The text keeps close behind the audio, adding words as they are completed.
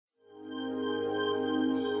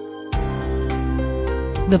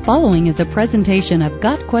The following is a presentation of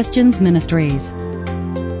Got Questions Ministries.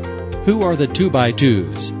 Who are the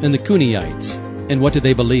 2x2s and the Cooneyites, and what do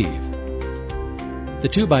they believe? The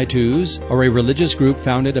 2x2s are a religious group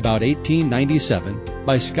founded about 1897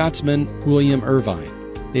 by Scotsman William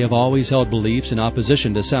Irvine. They have always held beliefs in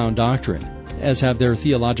opposition to sound doctrine, as have their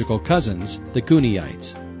theological cousins, the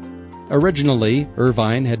Cooneyites. Originally,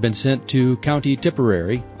 Irvine had been sent to County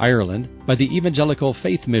Tipperary, Ireland, by the Evangelical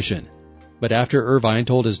Faith Mission. But after Irvine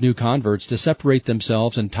told his new converts to separate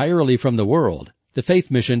themselves entirely from the world, the Faith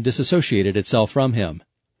Mission disassociated itself from him.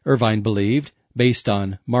 Irvine believed, based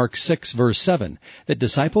on Mark 6 verse 7, that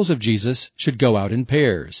disciples of Jesus should go out in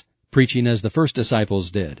pairs, preaching as the first disciples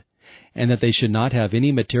did, and that they should not have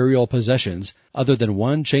any material possessions other than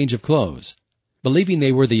one change of clothes. Believing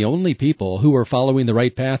they were the only people who were following the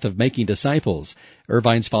right path of making disciples,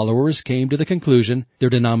 Irvine's followers came to the conclusion their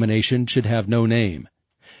denomination should have no name.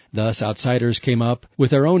 Thus, outsiders came up with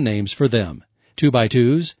their own names for them: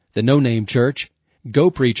 2x2s, the No Name Church, Go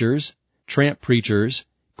Preachers, Tramp Preachers,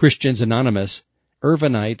 Christians Anonymous,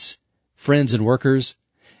 Irvinites, Friends and Workers,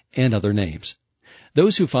 and other names.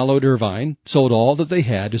 Those who followed Irvine sold all that they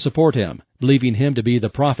had to support him, believing him to be the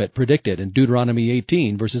prophet predicted in Deuteronomy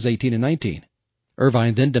 18 verses 18 and 19.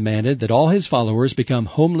 Irvine then demanded that all his followers become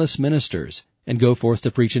homeless ministers and go forth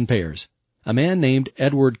to preach in pairs. A man named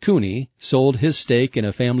Edward Cooney sold his stake in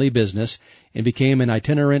a family business and became an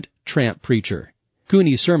itinerant tramp preacher.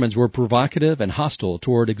 Cooney's sermons were provocative and hostile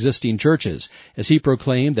toward existing churches, as he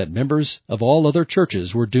proclaimed that members of all other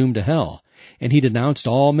churches were doomed to hell, and he denounced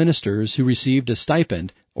all ministers who received a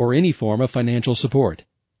stipend or any form of financial support.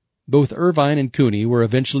 Both Irvine and Cooney were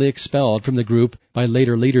eventually expelled from the group by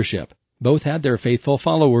later leadership. Both had their faithful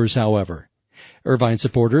followers, however. Irvine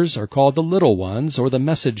supporters are called the Little Ones or the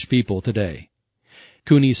Message people today.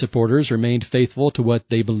 Cooney supporters remained faithful to what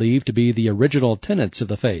they believed to be the original tenets of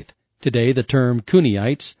the faith. Today, the term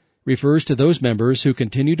Cooneyites refers to those members who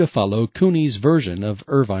continue to follow Cooney's version of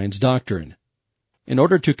Irvine's doctrine. In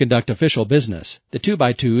order to conduct official business, the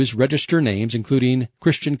 2x2s register names including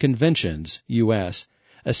Christian Conventions, U.S.,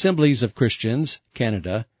 Assemblies of Christians,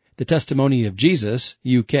 Canada, the Testimony of Jesus,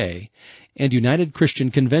 UK, and United Christian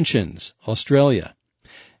Conventions, Australia.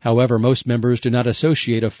 However, most members do not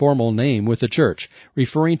associate a formal name with the church,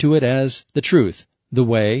 referring to it as the Truth, the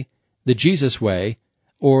Way, the Jesus Way,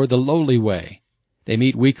 or the Lowly Way. They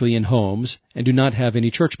meet weekly in homes and do not have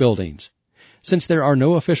any church buildings. Since there are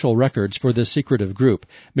no official records for this secretive group,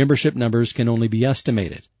 membership numbers can only be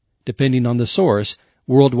estimated. Depending on the source,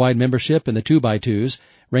 worldwide membership in the 2x2s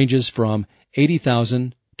ranges from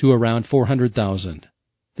 80,000 to around 400,000.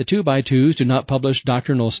 The 2x2s do not publish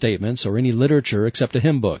doctrinal statements or any literature except a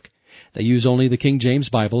hymn book. They use only the King James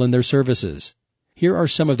Bible in their services. Here are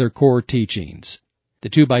some of their core teachings. The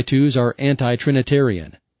 2x2s are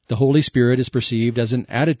anti-Trinitarian. The Holy Spirit is perceived as an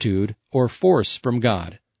attitude or force from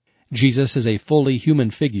God. Jesus is a fully human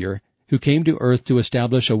figure who came to earth to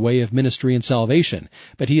establish a way of ministry and salvation,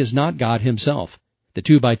 but he is not God himself. The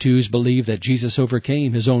 2x2s believe that Jesus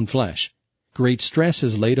overcame his own flesh. Great stress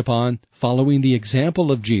is laid upon following the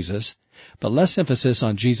example of Jesus, but less emphasis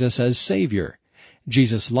on Jesus as Savior.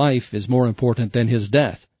 Jesus' life is more important than his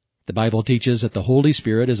death. The Bible teaches that the Holy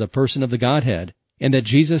Spirit is a person of the Godhead, and that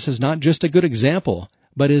Jesus is not just a good example,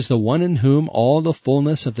 but is the one in whom all the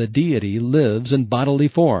fullness of the deity lives in bodily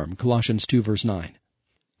form, Colossians 2 verse 9.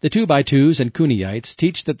 The 2x2s and Cooneyites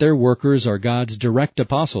teach that their workers are God's direct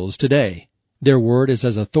apostles today. Their word is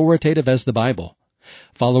as authoritative as the Bible.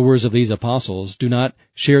 Followers of these apostles do not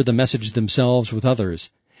share the message themselves with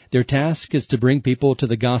others. Their task is to bring people to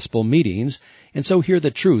the gospel meetings and so hear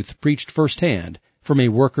the truth preached firsthand from a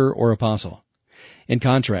worker or apostle. In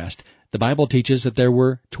contrast, the Bible teaches that there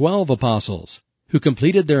were 12 apostles who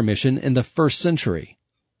completed their mission in the first century.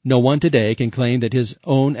 No one today can claim that his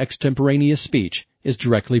own extemporaneous speech is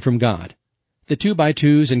directly from God. The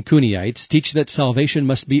 2x2s and Cooneyites teach that salvation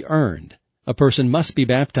must be earned. A person must be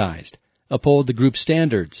baptized, uphold the group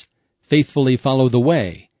standards, faithfully follow the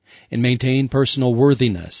way, and maintain personal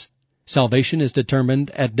worthiness. Salvation is determined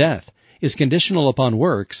at death, is conditional upon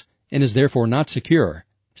works, and is therefore not secure.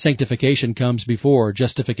 Sanctification comes before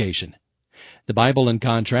justification. The Bible, in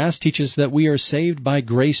contrast, teaches that we are saved by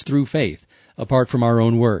grace through faith, apart from our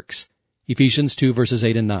own works. Ephesians 2 verses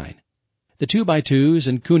 8 and 9. The 2x2s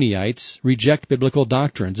and Cooneyites reject biblical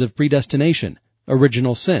doctrines of predestination,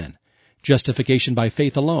 original sin, justification by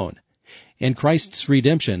faith alone, and Christ's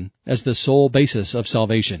redemption as the sole basis of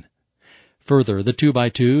salvation. Further, the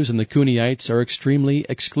 2x2s and the Cooneyites are extremely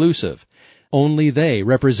exclusive. Only they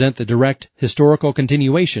represent the direct historical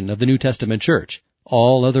continuation of the New Testament church.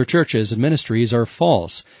 All other churches and ministries are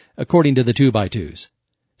false, according to the 2x2s.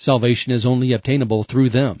 Salvation is only obtainable through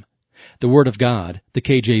them. The Word of God, the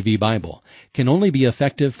KJV Bible, can only be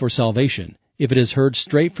effective for salvation if it is heard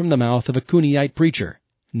straight from the mouth of a Cooneyite preacher.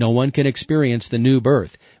 No one can experience the new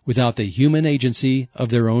birth without the human agency of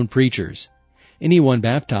their own preachers. Anyone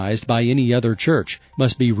baptized by any other church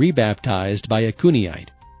must be rebaptized by a Cooneyite.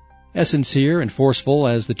 As sincere and forceful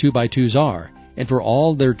as the 2x2s are, and for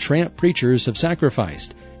all their tramp preachers have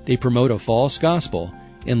sacrificed, they promote a false gospel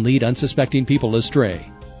and lead unsuspecting people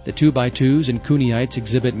astray. The 2x2s and Cooneyites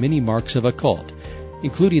exhibit many marks of a cult,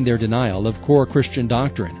 including their denial of core Christian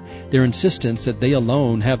doctrine, their insistence that they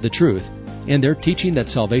alone have the truth, and their teaching that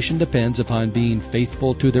salvation depends upon being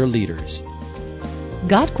faithful to their leaders.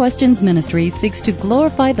 Got Questions Ministry seeks to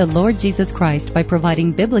glorify the Lord Jesus Christ by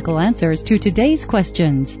providing biblical answers to today's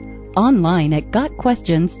questions. Online at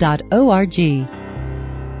gotquestions.org.